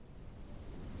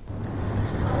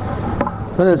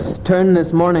Let us turn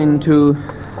this morning to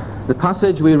the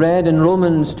passage we read in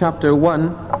Romans chapter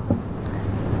 1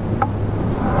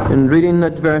 and reading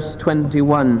at verse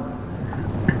 21.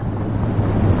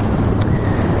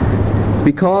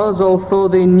 Because although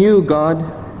they knew God,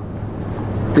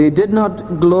 they did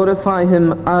not glorify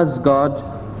him as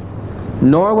God,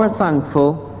 nor were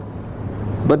thankful,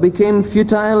 but became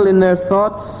futile in their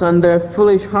thoughts, and their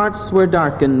foolish hearts were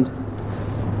darkened.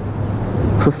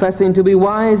 Professing to be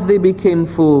wise, they became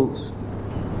fools,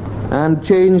 and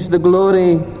changed the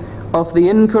glory of the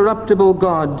incorruptible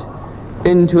God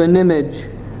into an image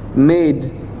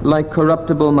made like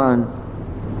corruptible man.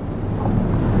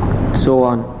 So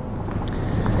on.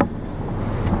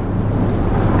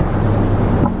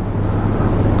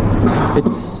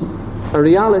 It's a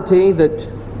reality that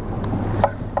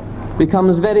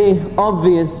becomes very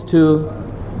obvious to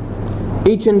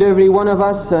each and every one of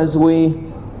us as we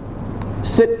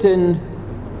sit in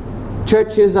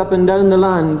churches up and down the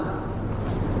land,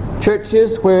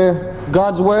 churches where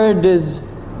God's word is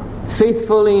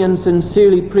faithfully and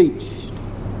sincerely preached.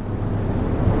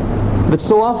 But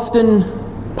so often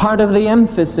part of the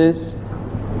emphasis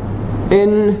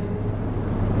in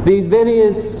these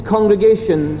various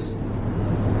congregations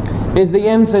is the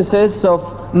emphasis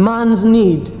of man's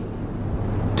need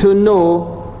to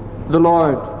know the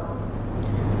Lord.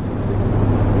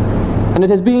 And it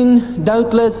has been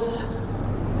doubtless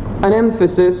an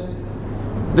emphasis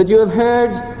that you have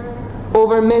heard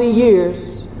over many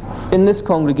years in this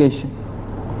congregation.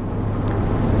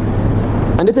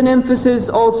 And it's an emphasis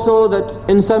also that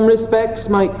in some respects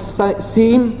might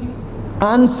seem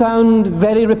and sound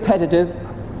very repetitive,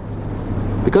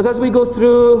 because as we go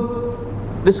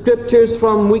through the scriptures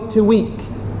from week to week,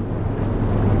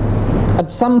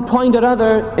 at some point or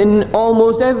other in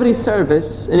almost every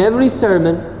service, in every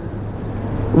sermon,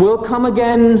 will come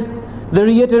again the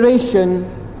reiteration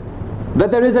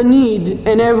that there is a need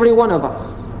in every one of us.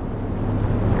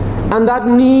 And that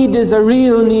need is a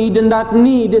real need, and that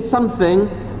need is something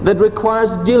that requires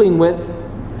dealing with.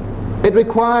 It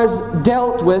requires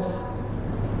dealt with,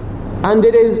 and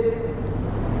it is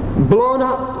blown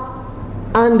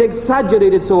up and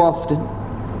exaggerated so often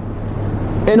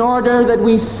in order that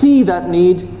we see that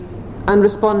need and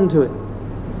respond to it.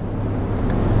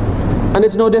 And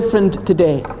it's no different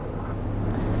today.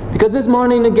 Because this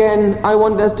morning again, I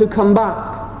want us to come back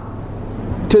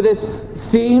to this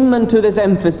theme and to this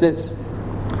emphasis,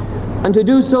 and to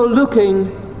do so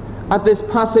looking at this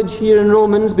passage here in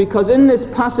Romans, because in this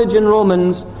passage in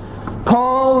Romans,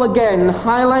 Paul again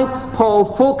highlights,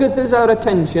 Paul focuses our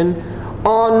attention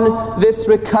on this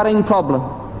recurring problem.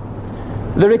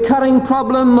 The recurring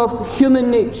problem of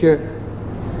human nature,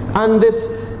 and this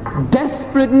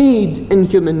desperate need in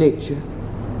human nature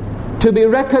to be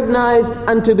recognized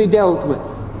and to be dealt with.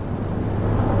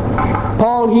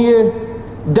 Paul here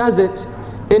does it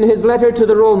in his letter to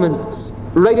the Romans,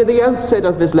 right at the outset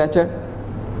of this letter,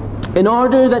 in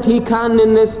order that he can,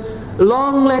 in this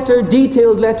long letter,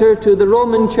 detailed letter to the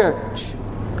Roman church,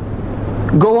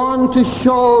 go on to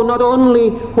show not only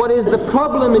what is the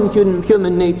problem in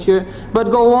human nature, but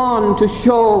go on to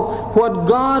show what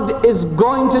God is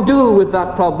going to do with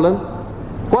that problem,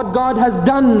 what God has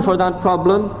done for that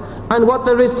problem, and what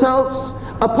the results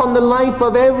upon the life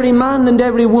of every man and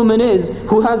every woman is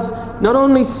who has not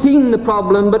only seen the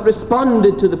problem but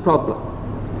responded to the problem.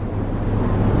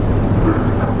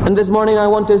 And this morning I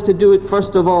want us to do it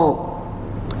first of all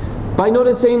by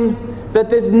noticing that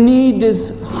this need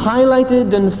is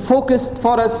highlighted and focused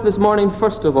for us this morning,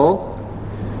 first of all,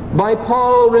 by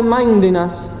Paul reminding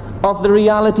us of the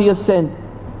reality of sin.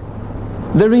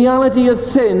 The reality of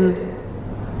sin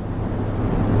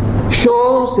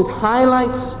shows, it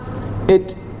highlights,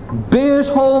 it bears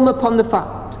home upon the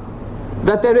fact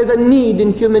that there is a need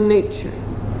in human nature.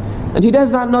 And he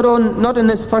does that not in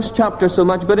this first chapter so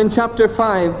much, but in chapter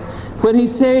 5, when he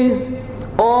says,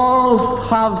 all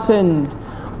have sinned,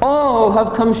 all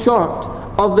have come short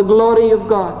of the glory of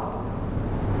God.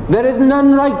 There is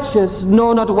none righteous,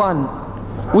 no, not one.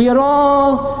 We are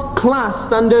all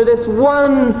classed under this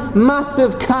one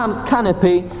massive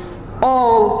canopy,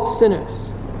 all sinners.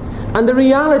 And the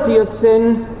reality of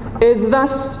sin is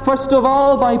thus, first of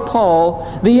all, by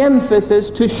Paul, the emphasis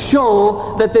to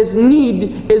show that this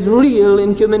need is real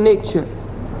in human nature.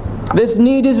 This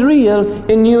need is real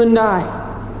in you and I.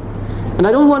 And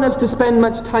I don't want us to spend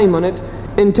much time on it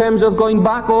in terms of going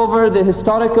back over the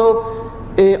historical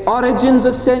origins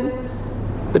of sin,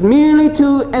 but merely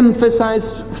to emphasize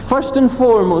first and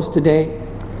foremost today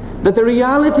that the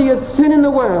reality of sin in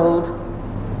the world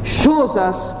shows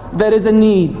us there is a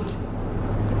need.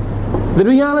 The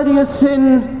reality of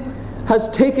sin has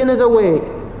taken us away.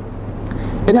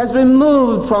 It has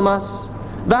removed from us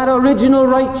that original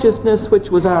righteousness which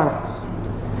was ours.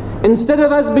 Instead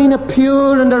of us being a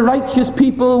pure and a righteous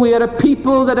people, we are a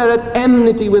people that are at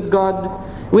enmity with God.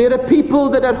 We are a people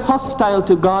that are hostile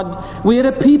to God. We are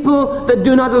a people that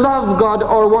do not love God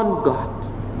or want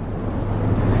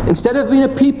God. Instead of being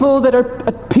a people that are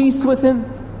at peace with Him,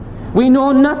 we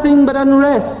know nothing but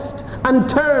unrest and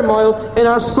turmoil in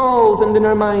our souls and in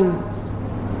our minds.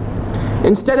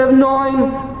 Instead of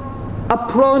knowing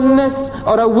a proneness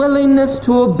or a willingness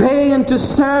to obey and to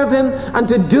serve Him and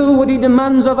to do what He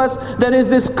demands of us, there is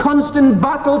this constant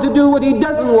battle to do what He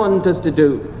doesn't want us to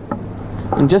do.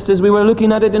 And just as we were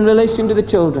looking at it in relation to the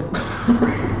children,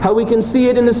 how we can see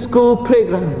it in the school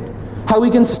playground, how we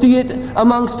can see it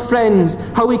amongst friends,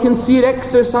 how we can see it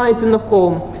exercised in the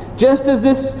home, just as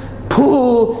this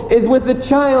pull is with the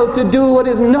child to do what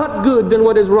is not good and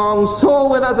what is wrong, so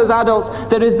with us as adults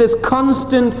there is this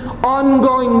constant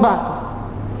ongoing battle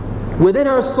within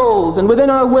our souls and within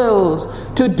our wills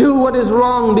to do what is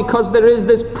wrong, because there is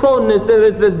this proneness, there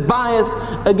is this bias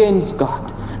against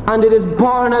God, and it is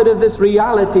born out of this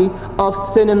reality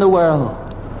of sin in the world.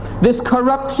 This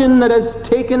corruption that has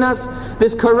taken us,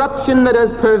 this corruption that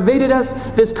has pervaded us,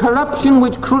 this corruption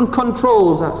which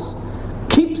controls us,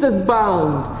 keeps us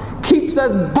bound, keeps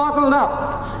us bottled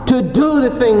up to do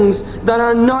the things that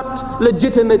are not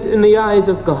legitimate in the eyes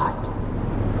of God.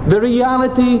 The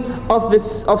reality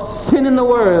of sin in the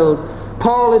world,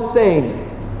 Paul is saying,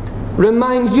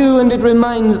 reminds you and it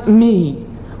reminds me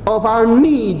of our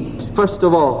need, first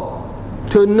of all,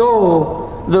 to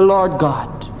know the Lord God.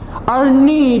 Our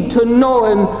need to know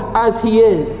Him as He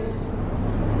is.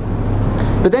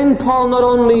 But then Paul not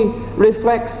only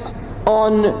reflects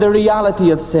on the reality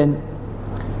of sin,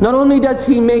 not only does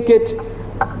he make it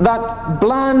that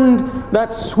bland,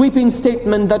 that sweeping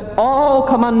statement that all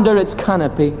come under its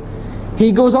canopy,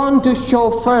 he goes on to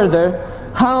show further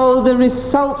how the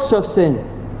results of sin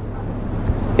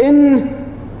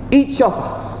in each of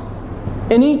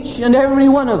us, in each and every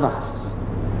one of us,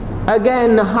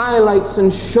 again highlights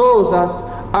and shows us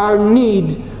our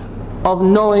need of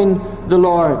knowing the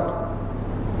Lord.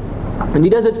 And he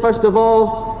does it first of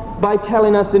all by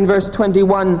telling us in verse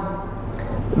 21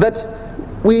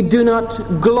 that we do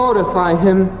not glorify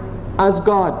Him as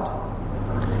God.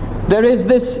 There is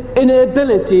this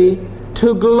inability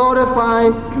to glorify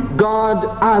God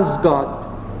as God.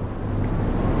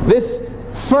 This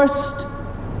first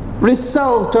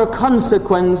result or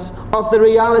consequence of the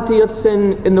reality of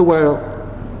sin in the world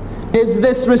is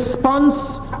this response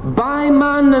by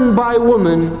man and by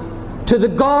woman to the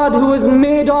God who has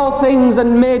made all things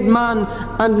and made man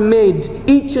and made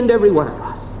each and every one of us.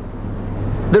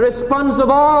 The response of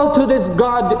all to this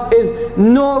God is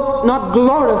not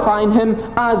glorifying Him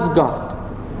as God.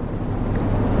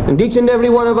 And each and every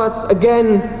one of us,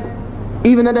 again,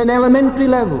 even at an elementary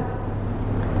level,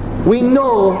 we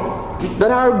know that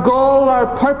our goal,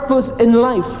 our purpose in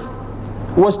life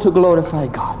was to glorify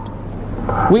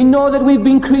God. We know that we've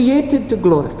been created to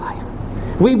glorify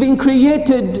Him. We've been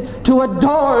created to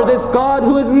adore this God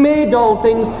who has made all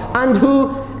things and who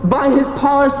by His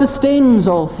power sustains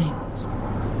all things.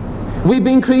 We've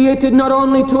been created not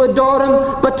only to adore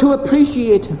Him, but to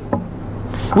appreciate Him.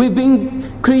 We've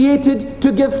been created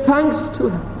to give thanks to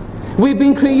Him. We've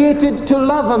been created to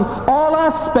love Him. All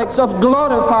aspects of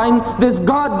glorifying this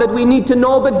God that we need to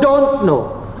know but don't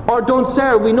know, or don't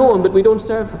serve. We know Him, but we don't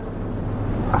serve Him.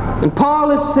 And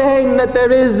Paul is saying that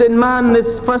there is in man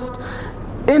this first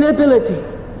inability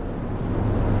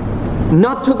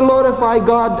not to glorify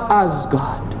God as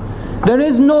God. There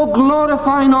is no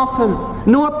glorifying of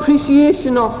Him, no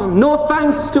appreciation of Him, no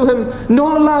thanks to Him, no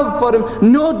love for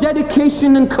Him, no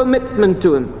dedication and commitment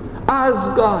to Him as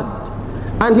God.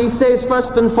 And he says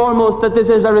first and foremost that this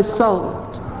is a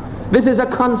result, this is a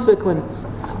consequence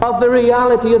of the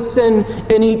reality of sin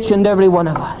in each and every one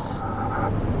of us.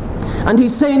 And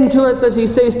he's saying to us, as he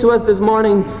says to us this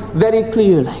morning very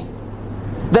clearly,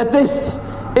 that this,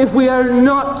 if we are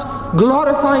not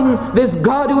glorifying this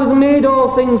God who has made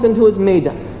all things and who has made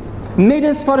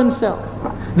us for Himself,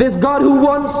 this God who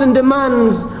wants and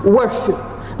demands worship,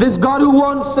 this God who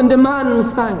wants and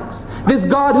demands thanks, this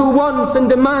God who wants and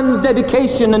demands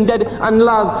dedication and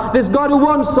love, this God who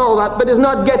wants all that but is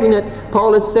not getting it,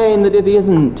 Paul is saying that if He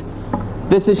isn't,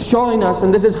 this is showing us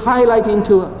and this is highlighting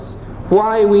to us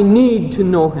why we need to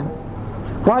know Him,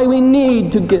 why we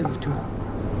need to give to Him.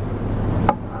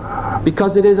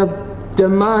 Because it is a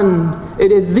demand,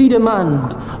 it is the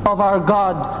demand of our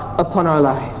God upon our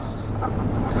lives.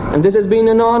 And this has been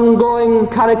an ongoing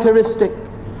characteristic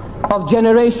of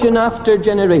generation after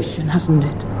generation, hasn't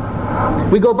it?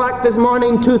 We go back this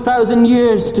morning 2,000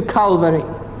 years to Calvary,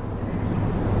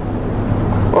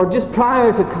 or just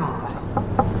prior to Calvary,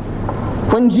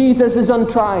 when Jesus is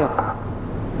on trial.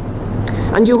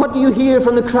 And what do you hear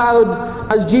from the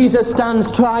crowd as Jesus stands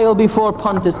trial before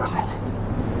Pontius Pilate?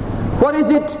 What is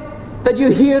it that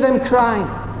you hear them crying?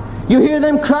 You hear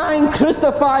them crying,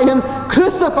 crucify him,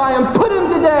 put him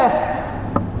to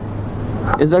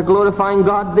death. Is there glorifying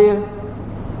God there?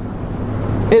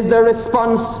 Is there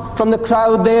response from the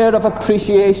crowd there of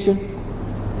appreciation?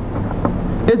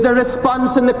 Is there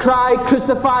response in the cry,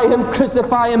 crucify him,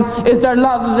 crucify him? Is there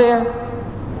love there?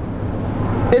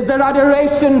 Is there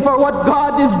adoration for what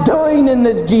God is doing in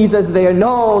this Jesus there?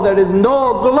 No, there is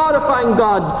no glorifying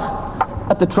God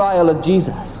at the trial of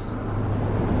Jesus.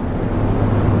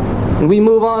 And we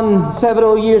move on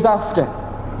several years after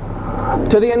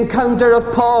to the encounter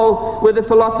of Paul with the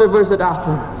philosophers at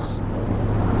Athens.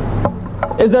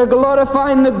 Is there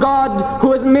glorifying the God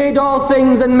who has made all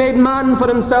things and made man for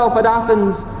himself at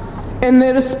Athens in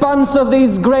the response of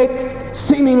these great,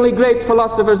 seemingly great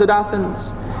philosophers at Athens?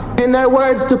 In their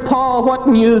words to Paul, what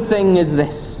new thing is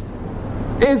this?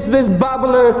 Is this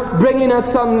babbler bringing us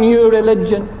some new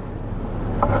religion?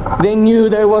 They knew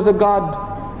there was a God.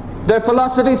 Their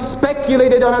philosophy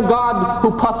speculated on a God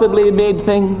who possibly made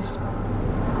things.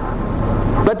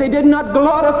 But they did not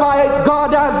glorify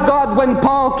God as God when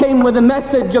Paul came with the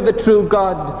message of the true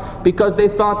God, because they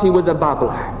thought he was a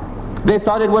babbler. They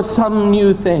thought it was some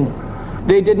new thing.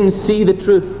 They didn't see the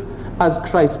truth as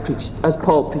Christ preached, as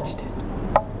Paul preached it.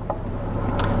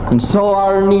 And so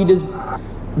our need is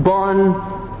born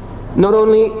not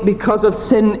only because of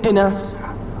sin in us,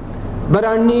 but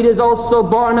our need is also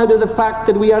born out of the fact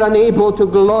that we are unable to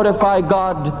glorify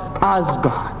God as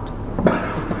God.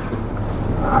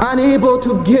 Unable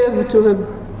to give to him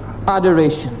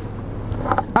adoration.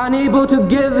 Unable to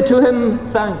give to him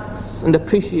thanks and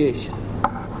appreciation.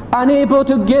 Unable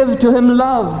to give to him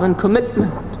love and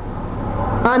commitment.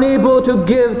 Unable to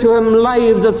give to him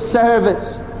lives of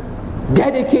service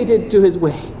dedicated to his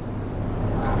way.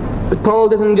 But Paul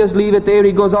doesn't just leave it there.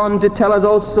 He goes on to tell us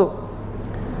also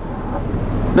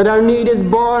that our need is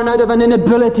born out of an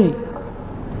inability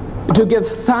to give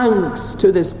thanks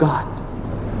to this God.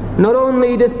 Not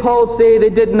only does Paul say they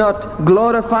did not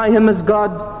glorify him as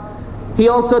God, he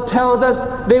also tells us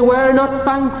they were not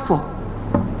thankful.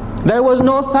 There was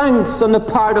no thanks on the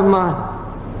part of man.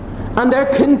 And there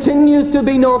continues to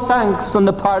be no thanks on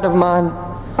the part of man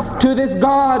to this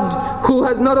God who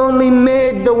has not only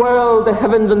made the world, the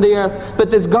heavens and the earth,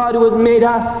 but this God who has made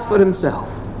us for himself.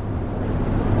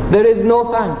 There is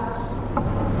no thanks.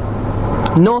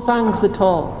 No thanks at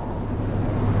all.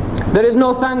 There is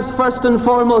no thanks first and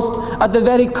foremost at the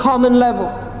very common level,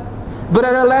 but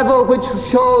at a level which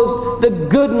shows the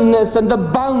goodness and the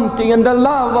bounty and the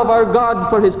love of our God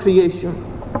for his creation.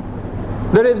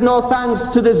 There is no thanks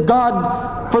to this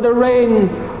God for the rain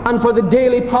and for the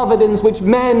daily providence which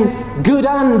men, good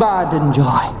and bad,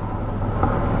 enjoy.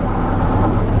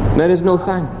 There is no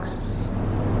thanks.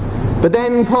 But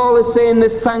then Paul is saying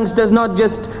this thanks does not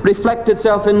just reflect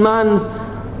itself in man's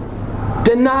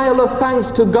denial of thanks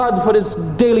to God for his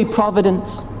daily providence.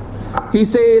 He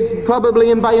says,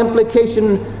 probably and by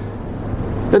implication,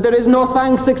 that there is no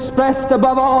thanks expressed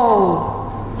above all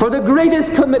for the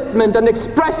greatest commitment and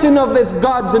expression of this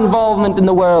God's involvement in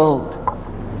the world.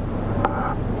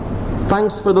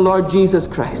 Thanks for the Lord Jesus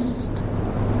Christ.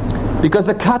 Because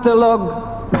the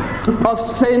catalogue of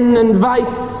sin and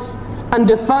vice and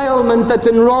defilement that's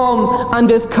in Rome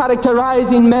and is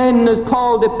characterizing men as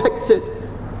Paul depicts it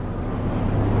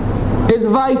is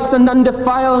vice and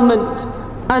undefilement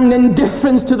and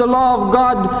indifference to the law of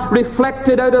God,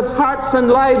 reflected out of hearts and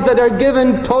lives that are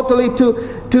given totally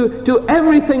to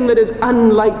everything that is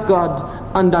unlike God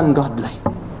and ungodly.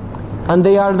 And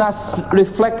they are thus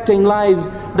reflecting lives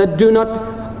that do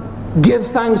not give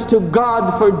thanks to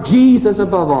God for Jesus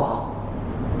above all.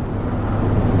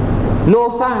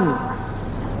 No thanks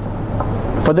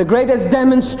for the greatest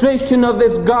demonstration of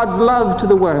this God's love to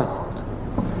the world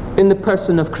in the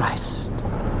person of Christ.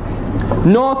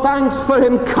 No thanks for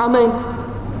him coming.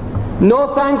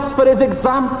 No thanks for his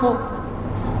example.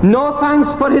 No thanks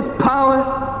for his power.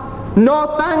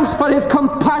 No thanks for his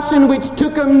compassion which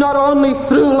took him not only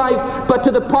through life but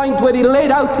to the point where he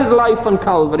laid out his life on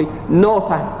Calvary. No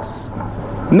thanks.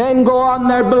 Men go on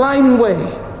their blind way.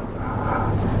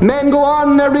 Men go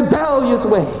on their rebellious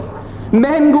way.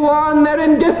 Men go on their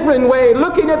indifferent way,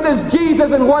 looking at this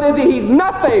Jesus, and what is he? He's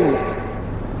nothing.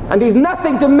 And he's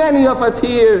nothing to many of us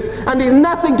here, and he's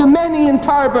nothing to many in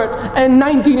Tarbert in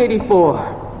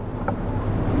 1984.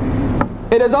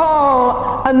 It is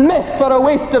all a myth or a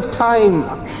waste of time.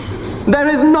 There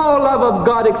is no love of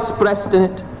God expressed in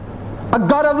it. A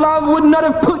God of love would not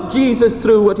have put Jesus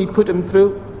through what he put him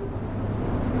through.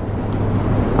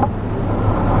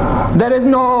 There is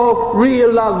no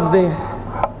real love there.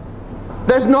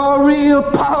 There's no real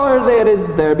power there, is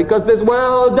there? Because this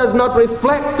world does not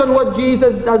reflect on what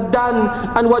Jesus has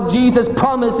done and what Jesus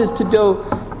promises to do.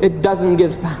 It doesn't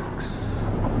give thanks.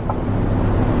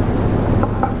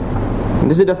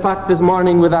 And is it a fact this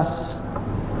morning with us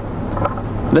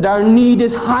that our need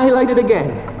is highlighted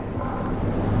again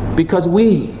because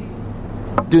we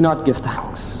do not give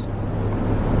thanks?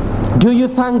 Do you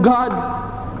thank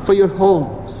God for your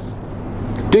homes?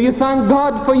 Do you thank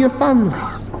God for your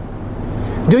families?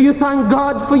 Do you thank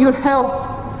God for your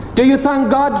health? Do you thank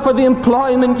God for the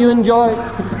employment you enjoy?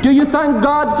 Do you thank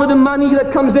God for the money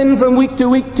that comes in from week to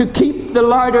week to keep the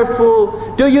larder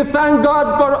full? Do you thank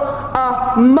God for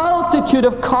a multitude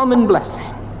of common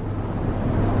blessing?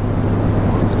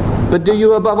 But do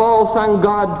you above all thank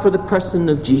God for the person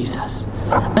of Jesus?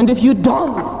 And if you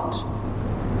don't,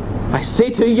 I say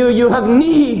to you, you have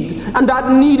need, and that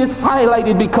need is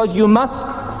highlighted because you must.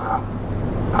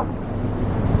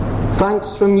 Thanks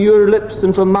from your lips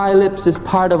and from my lips is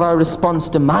part of our response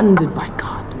demanded by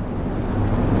God.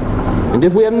 And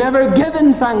if we have never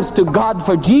given thanks to God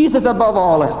for Jesus above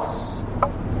all else,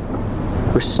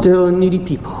 we're still needy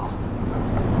people.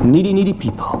 Needy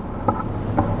people.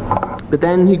 But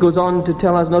then he goes on to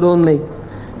tell us, not only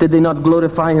did they not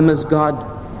glorify him as God,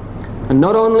 and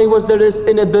not only was there this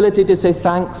inability to say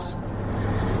thanks,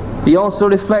 he also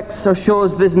reflects or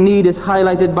shows this need is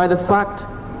highlighted by the fact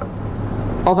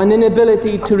of an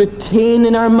inability to retain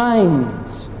in our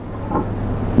minds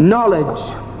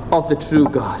knowledge of the true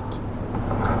God.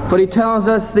 For he tells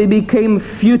us they became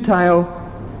futile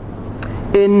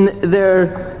in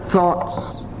their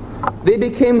thoughts. They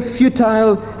became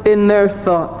futile in their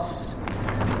thoughts.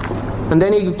 And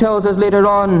then he tells us later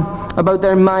on about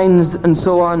their minds and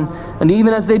so on. And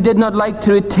even as they did not like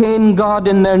to retain God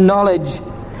in their knowledge,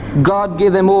 God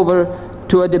gave them over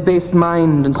to a debased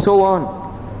mind, and so on.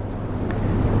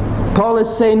 Paul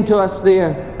is saying to us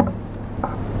there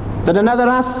that another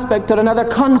aspect or another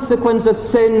consequence of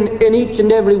sin in each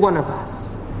and every one of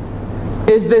us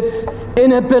is this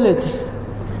inability,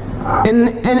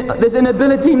 this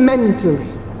inability mentally,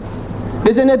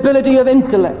 this inability of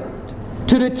intellect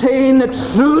to retain the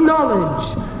true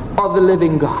knowledge of the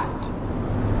living God.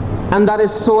 And that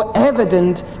is so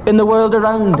evident in the world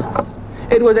around us.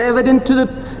 It was evident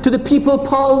to the people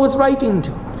Paul was writing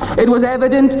to. It was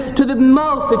evident to the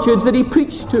multitudes that he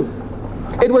preached to.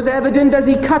 It was evident as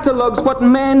he catalogues what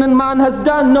man has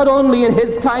done, not only in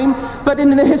his time, but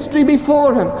in the history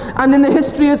before him, and in the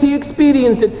history as he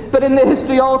experienced it, but in the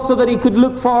history also that he could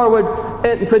look forward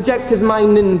and project his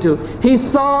mind into. He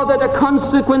saw that a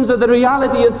consequence of the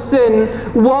reality of sin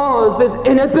was this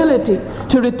inability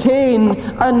to retain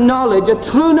a knowledge,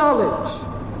 a true knowledge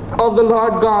of the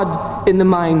Lord God in the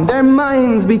mind. Their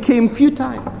minds became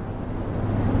futile.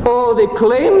 Oh, they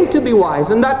claimed to be wise,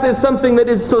 and that is something that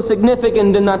is so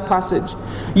significant in that passage.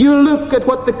 You look at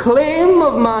what the claim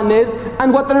of man is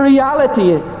and what the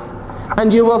reality is,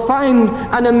 and you will find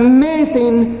an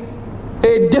amazing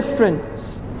difference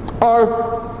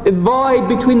or a void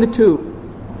between the two.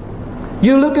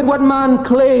 You look at what man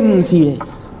claims he is.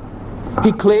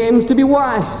 He claims to be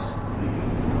wise.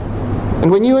 And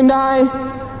when you and I,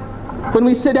 when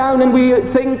we sit down and we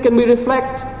think and we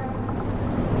reflect,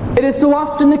 it is so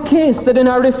often the case that in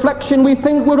our reflection we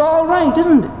think we're all right,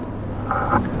 isn't it?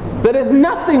 There is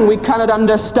nothing we cannot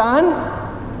understand.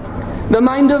 The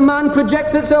mind of man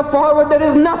projects itself forward. There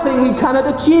is nothing he cannot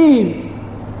achieve.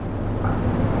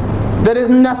 There is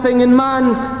nothing in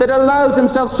man that allows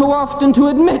himself so often to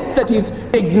admit that he's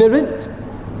ignorant.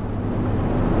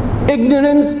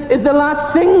 Ignorance is the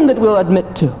last thing that we'll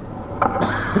admit to.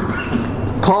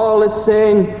 Paul is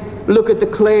saying, look at the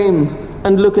claim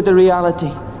and look at the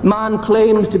reality. Man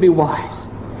claims to be wise.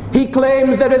 He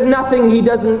claims there is nothing he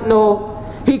doesn't know.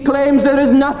 He claims there is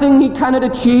nothing he cannot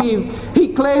achieve. He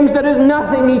claims there is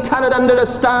nothing he cannot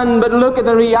understand. But look at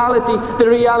the reality. The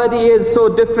reality is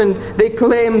so different. They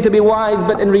claim to be wise,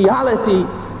 but in reality,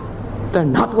 they're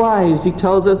not wise. He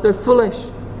tells us they're foolish.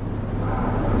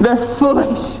 They're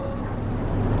foolish.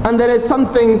 And there is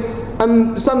something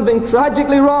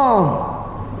tragically wrong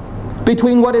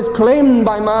between what is claimed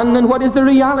by man and what is the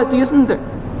reality, isn't there?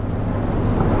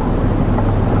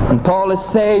 And Paul is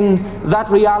saying that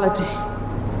reality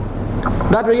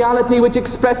which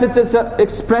expresses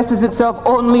itself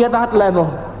only at that level,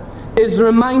 is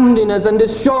reminding us and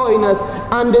is showing us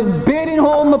and is beating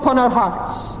home upon our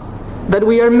hearts that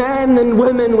we are men and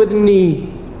women with need.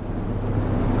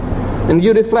 and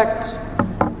you reflect,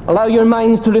 allow your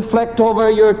minds to reflect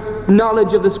over your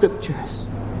knowledge of the Scriptures.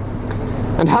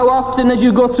 And how often as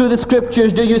you go through the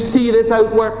Scriptures do you see this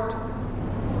outworked?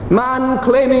 Man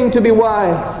claiming to be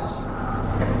wise.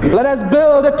 Let us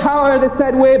build a tower, they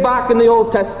said way back in the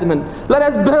Old Testament. Let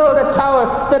us build a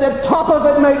tower that the top of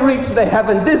it might reach the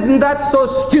heavens. Isn't that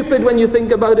so stupid when you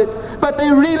think about it? But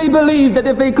they really believed that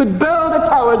if they could build a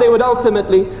tower, they would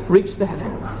ultimately reach the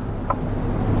heavens.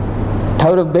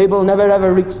 Tower of Babel never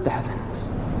ever reached the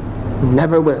heavens.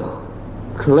 Never will.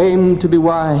 Claimed to be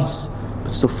wise,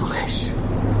 but so foolish.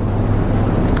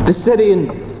 The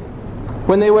Syrians,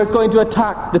 when they were going to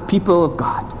attack the people of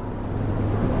God,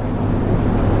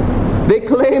 they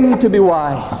claimed to be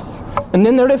wise. And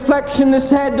in the reflection they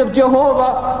said of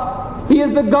Jehovah, He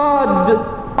is the God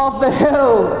of the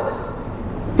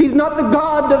hills. He's not the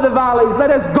God of the valleys.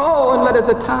 Let us go and let us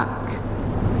attack.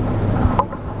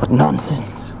 What nonsense.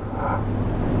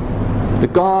 The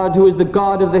God who is the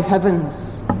God of the heavens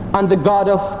and the God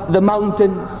of the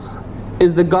mountains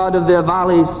is the God of the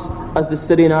valleys, as the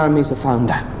Syrian armies have found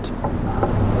out.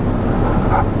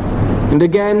 And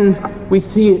again we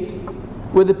see it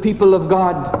with the people of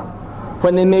God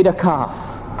when they made a calf,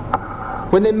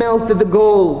 when they melted the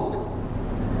gold,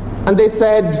 and they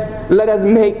said, let us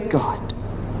make God.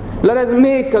 Let us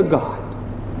make a God.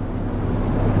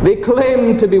 They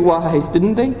claimed to be wise,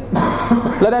 didn't they?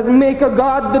 Let us make a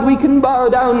God that we can bow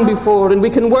down before and we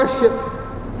can worship.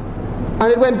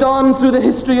 And it went on through the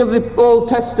history of the Old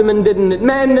Testament, didn't it?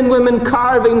 Men and women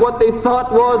carving what they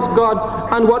thought was God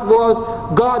and what was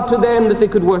God to them that they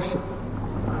could worship.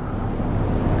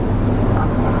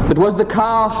 It was the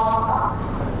calf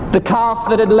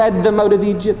that had led them out of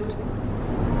Egypt.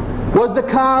 Was the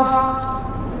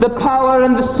calf the power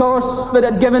and the source that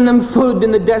had given them food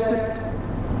in the desert?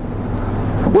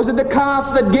 Was it the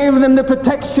calf that gave them the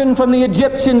protection from the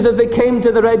Egyptians as they came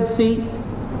to the Red Sea?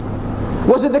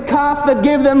 Was it the calf that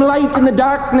gave them light in the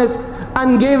darkness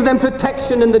and gave them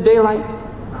protection in the daylight?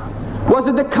 Was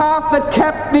it the calf that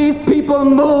kept these people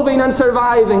moving and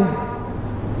surviving?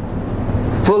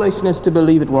 Foolishness to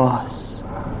believe it was.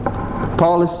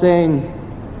 Paul is saying,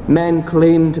 men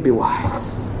claim to be wise.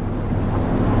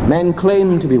 Men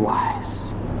claim to be wise,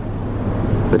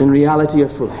 but in reality are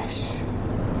foolish.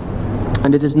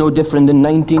 And it is no different in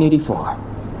 1984.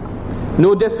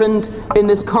 No different in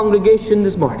this congregation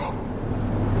this morning.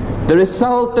 The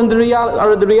result and the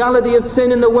reality of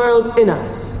sin in the world in us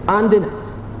and in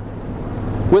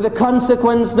us, with the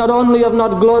consequence not only of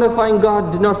not glorifying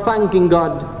God nor thanking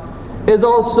God, is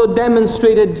also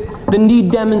demonstrated, the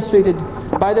need demonstrated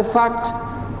by the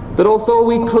fact that although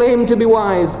we claim to be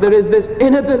wise, there is this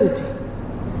inability,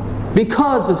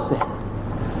 because of sin,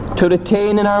 to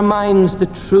retain in our minds the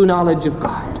true knowledge of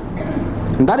God.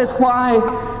 And that is why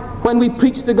when we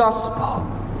preach the gospel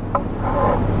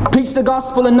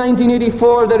in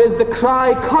 1984, there is the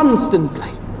cry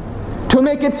constantly to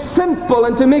make it simple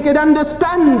and to make it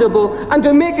understandable and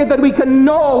to make it that we can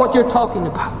know what you're talking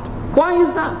about. Why is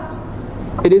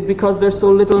that? It is because there's so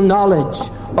little knowledge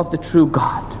of the true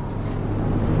God.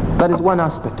 That is one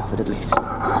aspect of it, at least.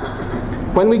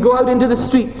 When we go out into the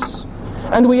streets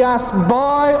and we ask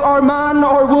boy or man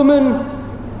or woman,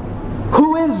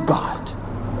 who is God?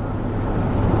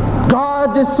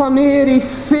 God is some airy,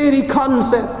 fairy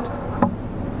concept,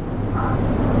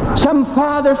 some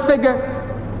father figure,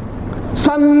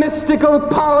 some mystical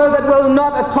power that will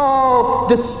not at all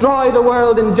destroy the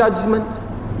world in judgment.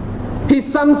 He's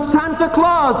some Santa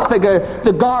Claus figure,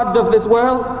 the God of this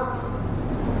world.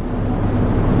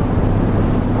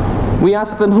 We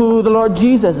ask them who the Lord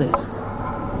Jesus is,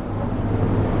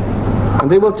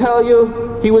 and they will tell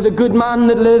you he was a good man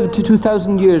that lived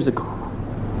 2,000 years ago.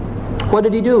 What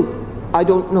did he do? I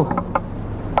don't know.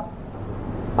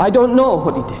 I don't know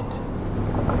what he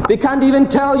did. They can't even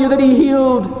tell you that he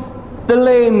healed the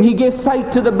lame, he gave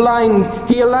sight to the blind,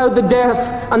 he allowed the deaf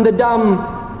and the dumb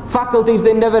faculties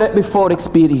they never had before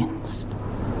experienced.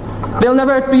 They'll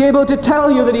never be able to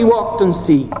tell you that he walked on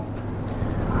sea.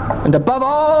 And above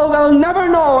all, they'll never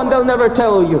know and they'll never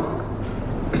tell you.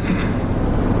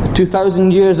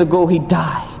 2,000 years ago he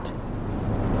died.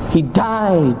 He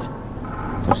died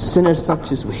for sinners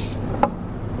such as we.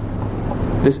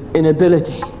 This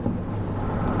inability,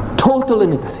 total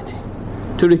inability,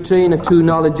 to retain a true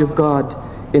knowledge of God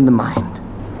in the mind.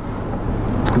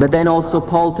 But then also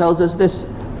Paul tells us this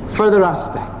further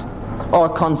aspect or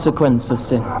consequence of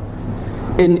sin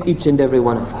in each and every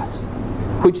one of us,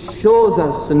 which shows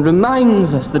us and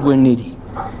reminds us that we're needy.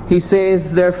 He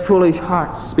says their foolish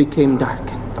hearts became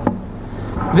darkened.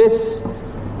 This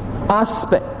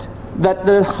aspect that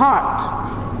the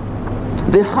heart,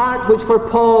 The heart, which for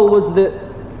Paul was the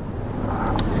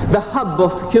hub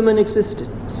of human existence.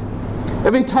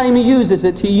 Every time he uses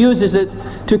it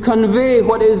to convey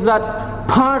what is that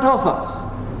part of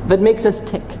us that makes us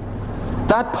tick.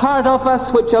 That part of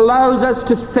us which allows us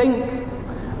to think,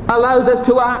 allows us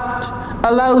to act,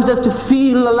 allows us to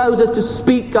feel, allows us to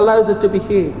speak, allows us to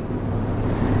behave.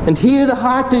 And here the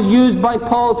heart is used by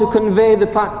Paul to convey the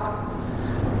fact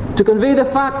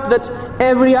that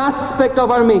every aspect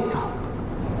of our makeup,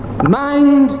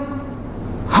 mind,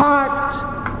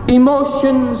 heart,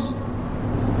 emotions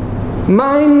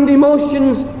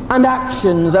and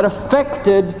actions are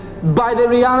affected by the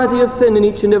reality of sin in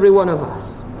each and every one of us.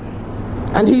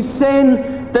 And he's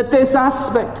saying that this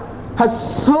aspect has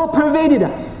so pervaded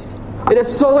us, it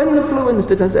has so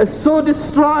influenced us, it has so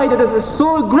destroyed us, it has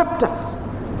so gripped us,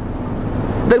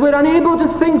 that we're unable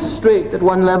to think straight at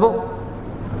one level.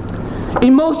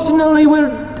 Emotionally,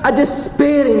 we're a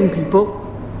despairing people.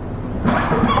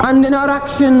 And in our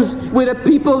actions, we're a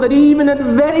people that even at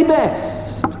very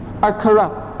best are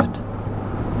corrupt.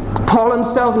 Paul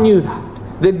himself knew that.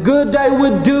 The good I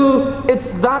would do, it's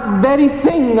that very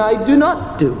thing I do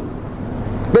not do.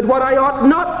 But what I ought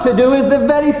not to do is the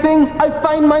very thing I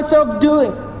find myself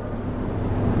doing.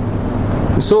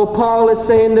 So Paul is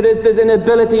saying there is this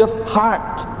inability of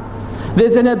heart.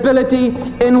 There's inability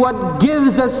in what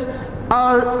gives us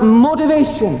our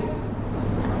motivation.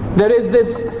 There is this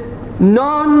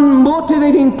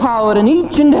non-motivating power in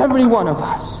each and every one of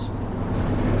us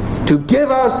to give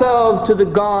ourselves to the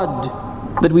God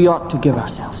that we ought to give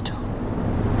ourselves to.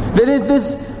 There is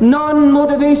this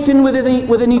non-motivation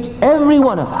within each every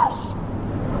one of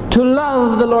us to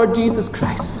love the Lord Jesus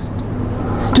Christ,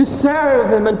 to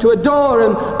serve Him and to adore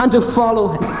Him and to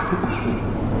follow Him.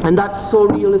 And that's so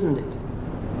real, isn't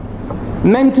it?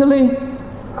 Mentally,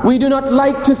 we do not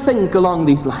like to think along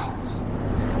these lines.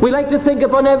 We like to think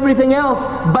upon everything else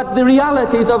but the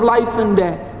realities of life and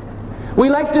death. We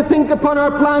like to think upon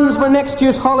our plans for next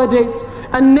year's holidays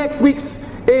and next week's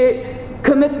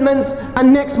commitments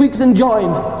and next week's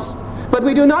enjoyments. But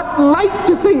we do not like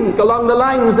to think along the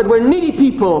lines that we're needy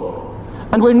people,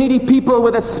 and we're needy people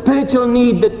with a spiritual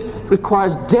need that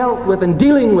requires dealt with and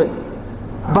dealing with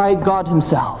by God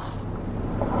Himself.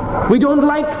 We don't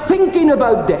like thinking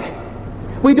about death.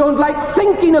 We don't like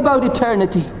thinking about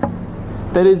eternity.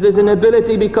 There is this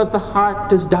inability because the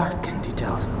heart is darkened, he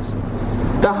tells us.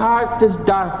 The heart is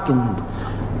darkened.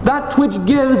 That which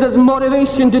gives us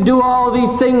motivation to do all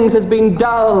these things has been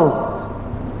dulled.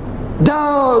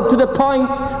 Dulled to the point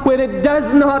where it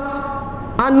does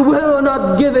not and will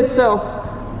not give itself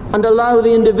and allow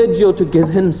the individual to give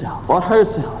himself or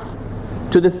herself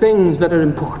to the things that are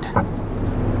important.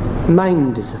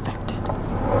 Mind is affected.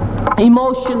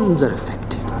 Emotions are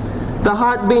affected. The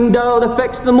heart being dulled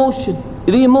affects the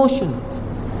emotions.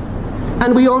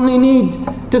 And we only need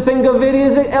to think of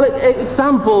various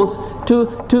examples to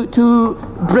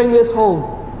bring this home.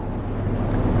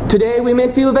 Today we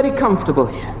may feel very comfortable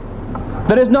here.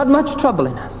 There is not much trouble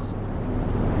in us.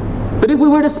 But if we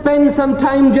were to spend some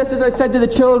time, just as I said to the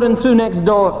children through next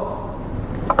door,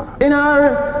 in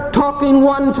our talking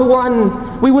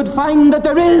one-to-one, we would find that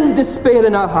there is despair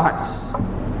in our hearts.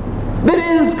 There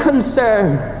is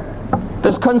concern.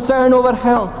 There's concern over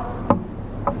health.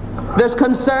 There's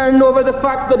concern over the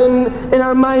fact that in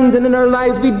our minds and in our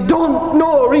lives we don't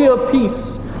know real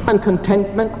peace and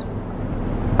contentment.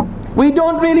 We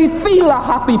don't really feel a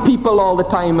happy people all the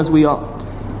time as we ought.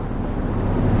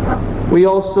 We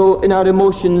also, in our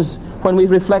emotions, when we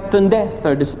reflect on death,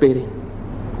 are despairing.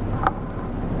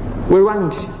 We're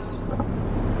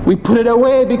anxious. We put it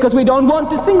away because we don't want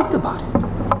to think about it.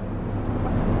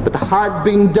 But the heart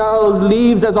being dulled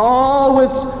leaves us always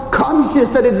conscious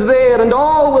that it's there and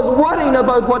always worrying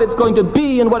about what it's going to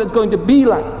be and what it's going to be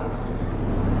like.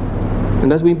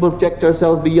 And as we project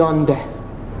ourselves beyond death,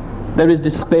 there is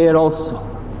despair also,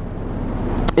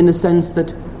 in the sense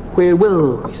that where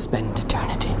will we spend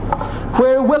eternity?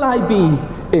 Where will I be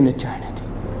in eternity?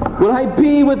 Will I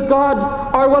be with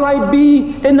God, or will I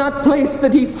be in that place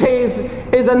that he says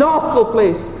is an awful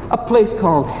place, a place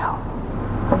called hell?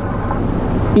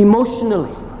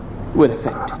 Emotionally, we're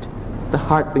affected, the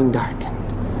heart being darkened.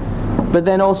 But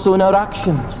then also in our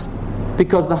actions,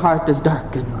 because the heart is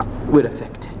darkened, we're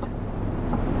affected.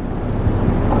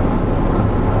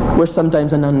 We're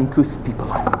sometimes an uncouth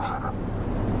people, aren't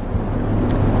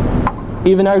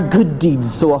we? Even our good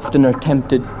deeds so often are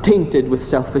tainted with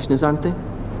selfishness, aren't they?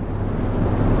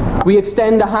 We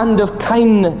extend a hand of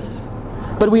kindness,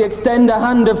 but we extend a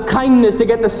hand of kindness to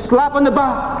get the slap on the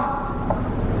back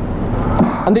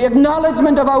and the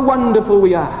acknowledgement of how wonderful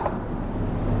we are.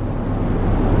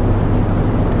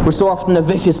 We're We're so often a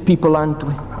vicious people, aren't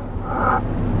we?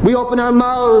 We open our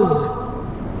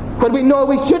mouths when we know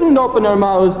we shouldn't open our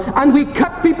mouths, and we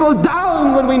cut people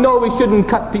down when we know we shouldn't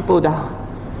cut people down,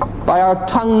 by our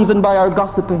tongues and by our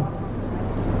gossiping,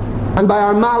 and by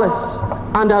our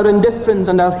malice and our indifference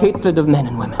and our hatred of men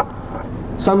and women,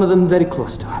 some of them very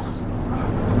close to us.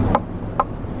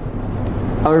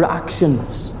 Our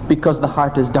actions, because the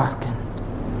heart is darkened,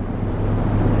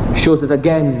 shows us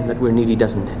again that we're needy,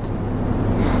 doesn't it?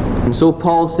 And so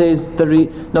Paul says,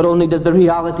 not only does the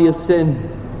reality of sin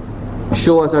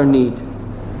show us our need,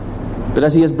 but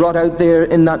as he has brought out there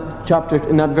in that chapter,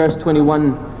 in that verse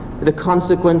 21, the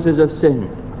consequences of sin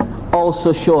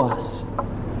also show us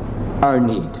our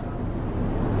need.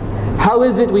 How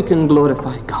is it we can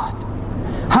glorify God?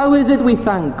 How is it we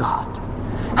thank God?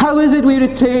 How is it we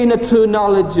retain a true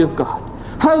knowledge of God?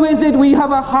 How is it we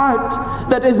have a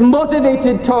heart that is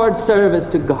motivated towards service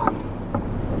to God?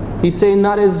 He's saying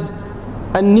that is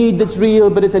a need that's real,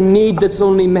 but it's a need that's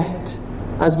only met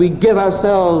as we give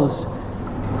ourselves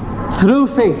through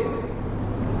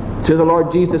faith to the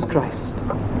Lord Jesus Christ.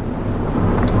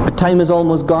 The time is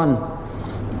almost gone,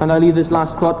 and I leave this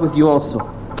last thought with you also,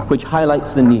 which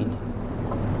highlights the need.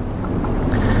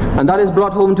 And that is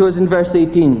brought home to us in verse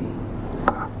 18,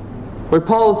 where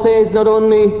Paul says not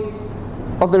only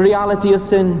of the reality of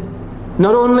sin,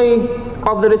 not only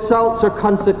of the results or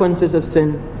consequences of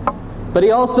sin, but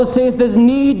he also says this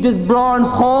need is brought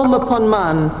home upon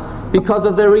man because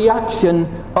of the reaction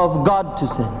of God to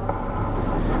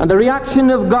sin. And the reaction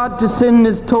of God to sin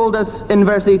is told us in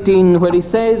verse 18, where he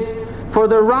says, "For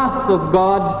the wrath of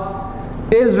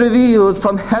God is revealed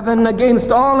from heaven against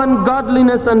all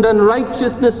ungodliness and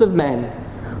unrighteousness of men,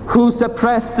 who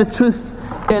suppress the truth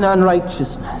in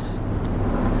unrighteousness."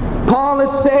 Paul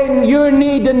is saying your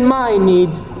need and my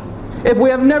need, if we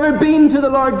have never been to the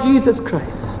Lord Jesus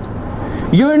Christ,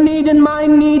 your need and my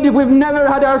need, if we've never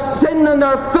had our sin and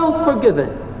our filth forgiven,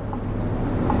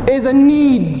 is a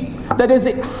need that is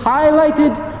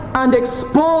highlighted and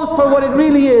exposed for what it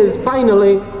really is,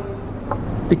 finally,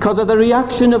 because of the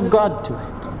reaction of God to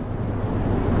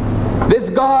it. This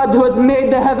God who has made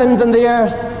the heavens and the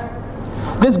earth,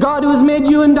 this God who has made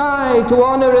you and I to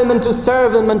honor Him and to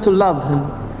serve Him and to love Him,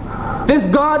 this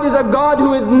God is a God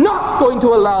who is not going to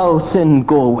allow sin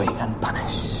go away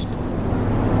unpunished.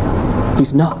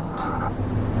 He's not.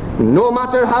 No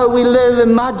matter how we live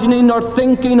imagining or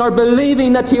thinking or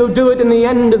believing that He'll do it in the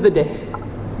end of the day,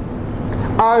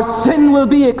 our sin will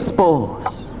be exposed.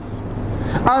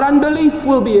 Our unbelief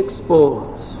will be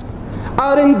exposed.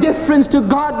 Our indifference to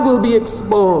God will be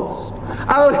exposed.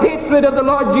 Our hatred of the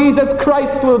Lord Jesus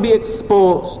Christ will be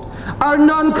exposed. Our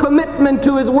non-commitment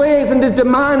to His ways and His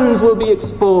demands will be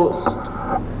exposed.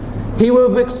 He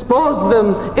will expose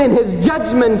them in His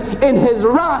judgment, in His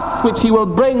wrath, which He will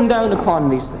bring down upon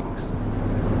these things.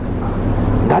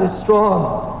 That is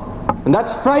strong, and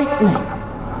that's frightening.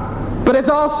 But it's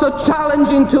also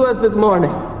challenging to us this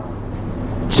morning.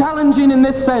 Challenging in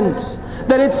this sense,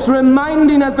 that it's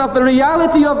reminding us of the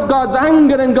reality of God's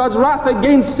anger and God's wrath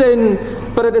against sin,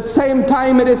 but at the same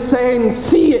time it is saying,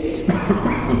 see it.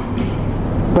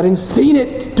 But in seeing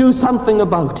it, do something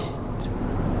about it.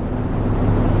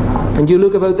 And you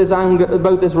look about this anger,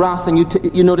 about this wrath, and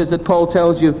you notice that Paul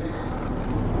tells you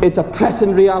it's a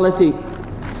present reality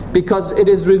because it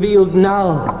is revealed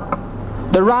now.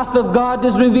 The wrath of God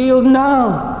is revealed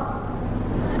now.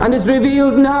 And it's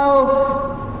revealed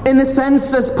now in the sense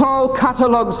that Paul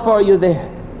catalogues for you there.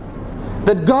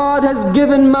 That God has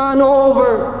given man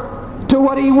over to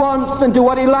what he wants and to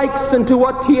what he likes and to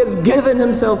what he has given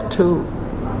himself to.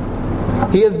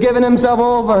 He has given himself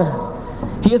over.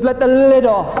 He has let the lid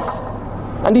off.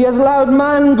 And he has allowed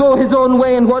man go his own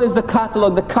way. And what is the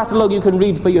catalogue? The catalogue you can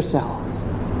read for yourselves.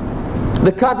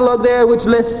 The catalogue there which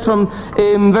lists from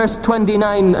verse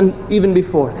 29 and even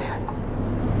before there.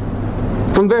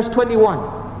 From verse 21.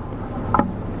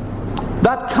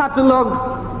 That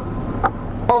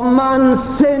catalogue of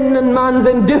man's sin and man's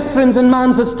indifference and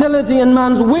man's hostility and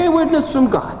man's waywardness from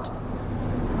God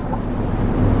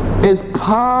is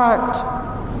part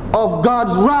of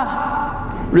God's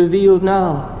wrath revealed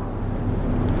now.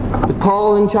 But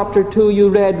Paul in chapter 2 you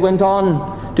read went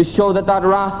on to show that that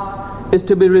wrath is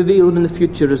to be revealed in the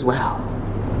future as well.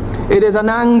 It is an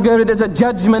anger, it is a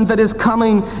judgment that is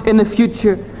coming in the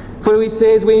future. For he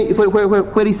says,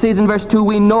 where he says in verse 2,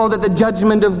 we know that the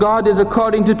judgment of God is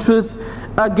according to truth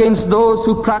against those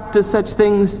who practice such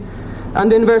things.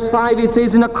 And in verse 5 he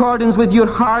says, in accordance with your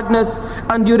hardness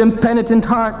and your impenitent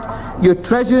heart, you're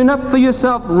treasuring up for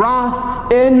yourself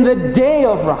wrath in the day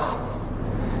of wrath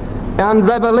and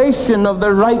revelation of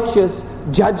the righteous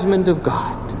judgment of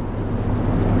God.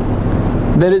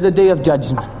 There is a day of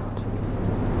judgment,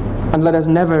 and let us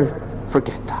never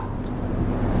forget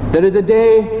that. There is a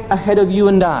day ahead of you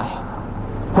and I,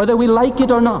 whether we like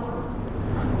it or not,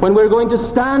 when we're going to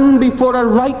stand before a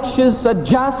righteous, a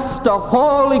just, a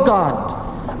holy God,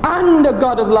 and a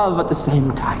God of love at the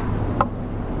same time.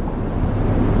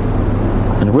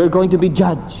 And we're going to be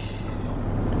judged.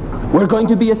 We're going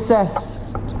to be assessed.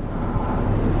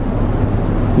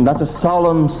 And that's a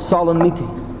solemn, solemn meeting.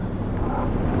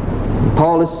 And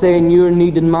Paul is saying your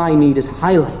need and my need is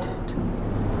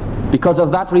highlighted because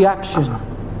of that reaction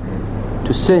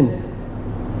to sin.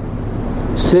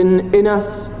 Sin in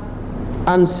us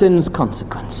and sin's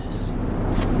consequences.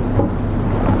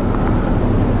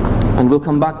 And we'll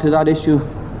come back to that issue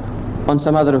on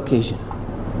some other occasion.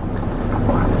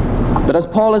 But as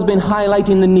Paul has been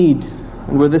highlighting the need,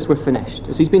 and with this we're finished,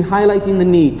 as he's been highlighting the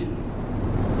need,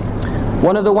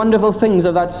 one of the wonderful things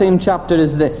of that same chapter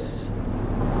is this,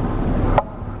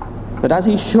 that as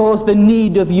he shows the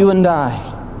need of you and I,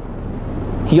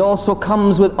 he also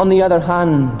comes with, on the other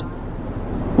hand,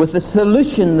 with the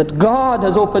solution that God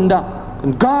has opened up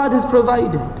and God has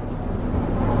provided.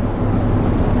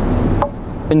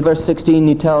 In verse 16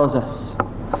 he tells us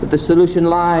that the solution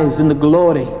lies in the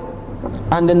glory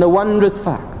and in the wondrous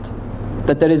fact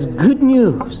that there is good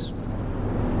news.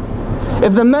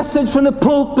 If the message from the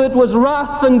pulpit was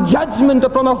wrath and judgment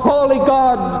upon a holy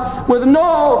God with no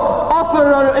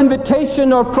offer or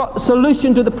invitation or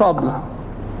solution to the problem,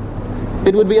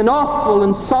 it would be an awful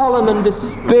and solemn and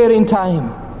despairing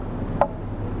time.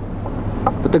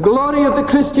 But the glory of the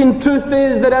Christian truth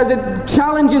is that as it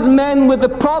challenges men with the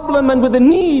problem and with the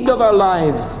need of our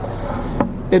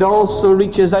lives, it also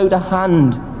reaches out a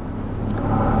hand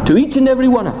to each and every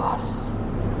one of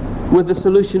us with the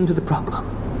solution to the problem.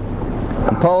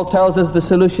 And Paul tells us the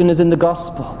solution is in the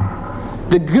gospel.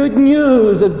 The good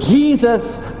news of Jesus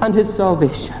and his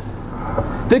salvation.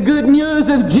 The good news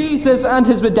of Jesus and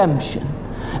his redemption.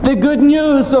 The good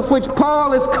news of which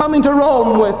Paul is coming to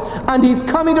Rome with, and he's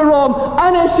coming to Rome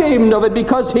unashamed of it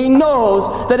because he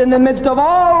knows that in the midst of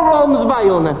all Rome's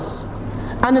vileness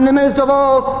and in the midst of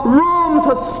all Rome's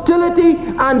hostility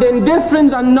and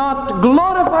indifference and not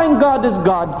glorifying God as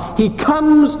God, he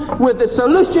comes with the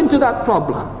solution to that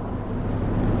problem.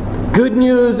 Good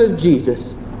news of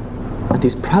Jesus, and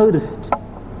he's proud of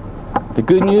it. The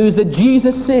good news that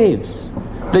Jesus saves,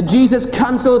 that Jesus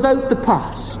cancels out the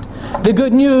past. The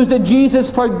good news that Jesus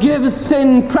forgives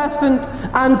sin present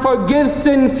and forgives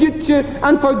sin future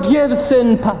and forgives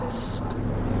sin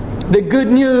past. The good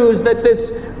news that this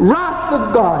wrath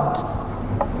of God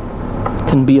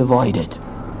can be avoided.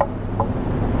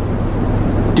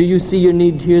 Do you see your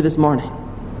need here this morning?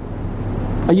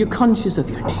 Are you conscious of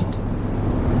your need?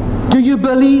 Do you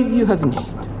believe you have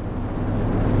need?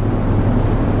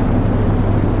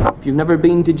 If you've never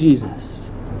been to Jesus,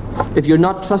 if you're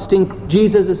not trusting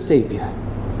Jesus as Savior,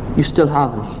 you still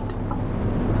have need.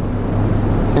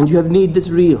 And you have need that's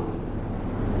real.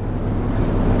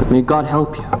 But may God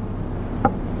help you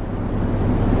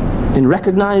in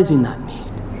recognizing that need,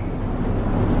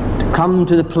 to come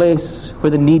to the place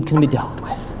where the need can be dealt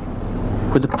with,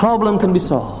 where the problem can be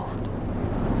solved,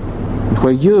 and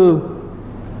where you,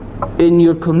 in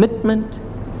your commitment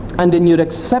and in your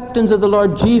acceptance of the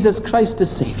Lord Jesus Christ as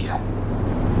Savior,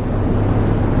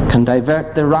 can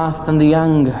divert the wrath and the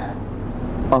anger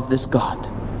of this God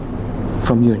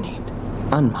from your need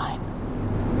and mine.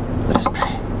 Let us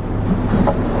pray.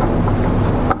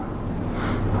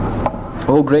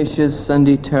 O gracious and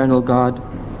eternal God,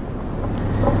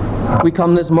 we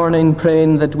come this morning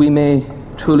praying that we may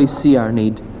truly see our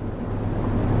need.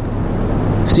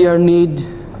 See our need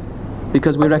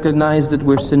because we recognize that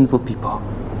we're sinful people.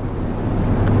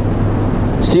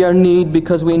 See our need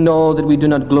because we know that we do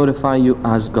not glorify you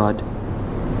as God,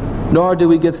 nor do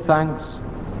we give thanks,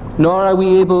 nor are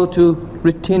we able to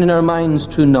retain in our minds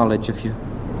true knowledge of you.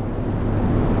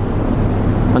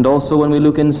 And also when we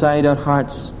look inside our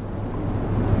hearts,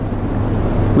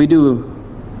 we do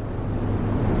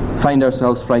find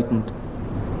ourselves frightened.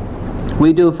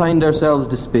 We do find ourselves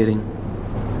despairing.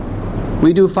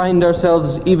 We do find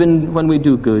ourselves, even when we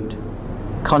do good,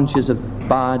 conscious of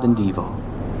bad and evil.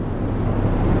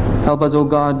 Help us, O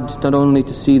God, not only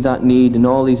to see that need in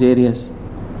all these areas,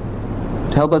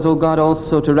 but help us, O God,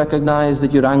 also to recognize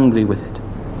that you're angry with it.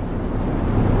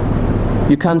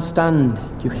 You can't stand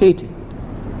it. You hate it.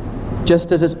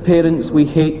 Just as parents we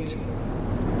hate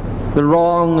the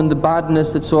wrong and the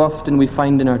badness that so often we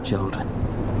find in our children.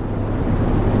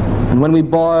 And when we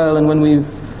boil and when we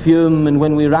fume and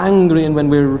when we're angry and when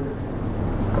we're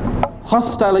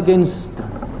hostile against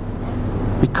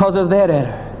them because of their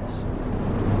errors,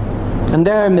 and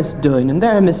their misdoing and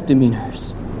their misdemeanors.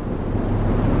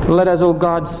 Let us, O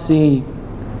God, see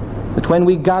that when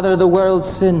we gather the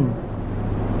world's sin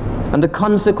and the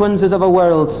consequences of a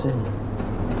world's sin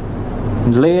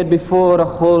and lay it before a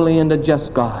holy and a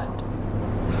just God,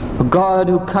 a God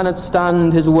who cannot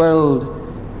stand his world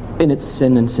in its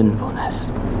sin and sinfulness,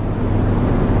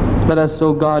 let us,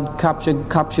 O God,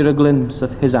 capture a glimpse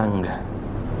of his anger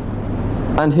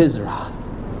and his wrath.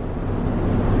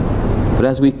 But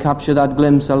as we capture that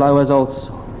glimpse, allow us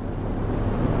also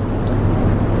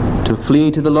to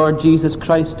flee to the Lord Jesus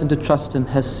Christ and to trust him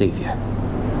as Saviour,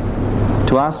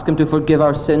 to ask him to forgive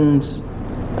our sins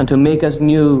and to make us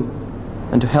new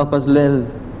and to help us live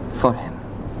for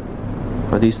him.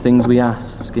 For these things we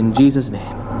ask in Jesus'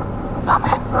 name.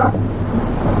 Amen.